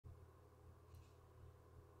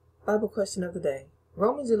Bible question of the day.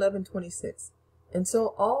 Romans 11:26. And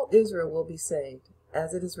so all Israel will be saved,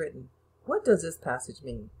 as it is written. What does this passage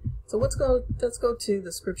mean? So let's go to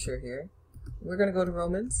the scripture here. We're going to go to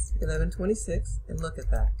Romans 11:26 and look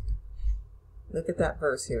at that. Look at that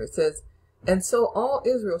verse here. It says, and so all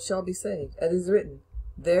Israel shall be saved, as it is written.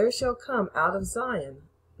 There shall come out of Sion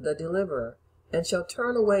the Deliverer, and shall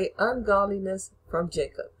turn away ungodliness from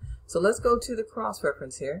Jacob. So let's go to the cross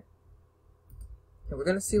reference here. And we're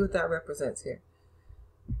going to see what that represents here.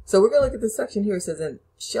 So we're going to look at this section here. It says, and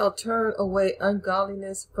shall turn away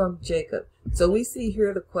ungodliness from Jacob. So we see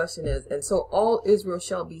here the question is, and so all Israel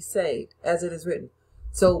shall be saved, as it is written.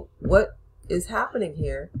 So what is happening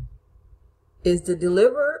here is the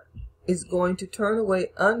deliverer is going to turn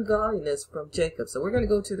away ungodliness from Jacob. So we're going to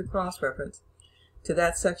go to the cross reference to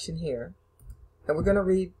that section here. And we're going to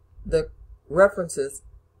read the references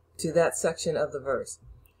to that section of the verse.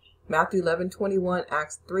 Matthew 11:21,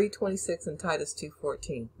 Acts 3:26, and Titus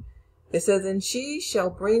 2:14. It says, and she shall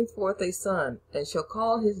bring forth a son, and shall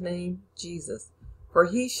call his name Jesus, for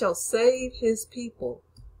he shall save his people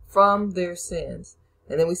from their sins.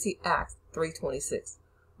 And then we see Acts 3:26.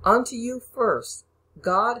 Unto you first,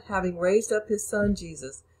 God, having raised up his son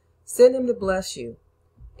Jesus, sent him to bless you,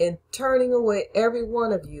 in turning away every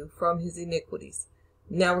one of you from his iniquities.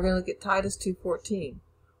 Now we're going to look at Titus 2:14.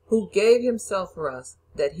 Who gave himself for us,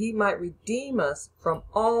 that he might redeem us from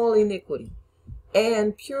all iniquity,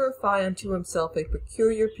 and purify unto himself a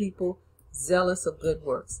peculiar people, zealous of good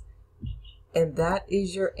works. And that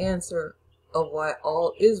is your answer of why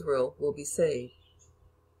all Israel will be saved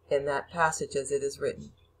in that passage as it is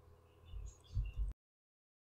written.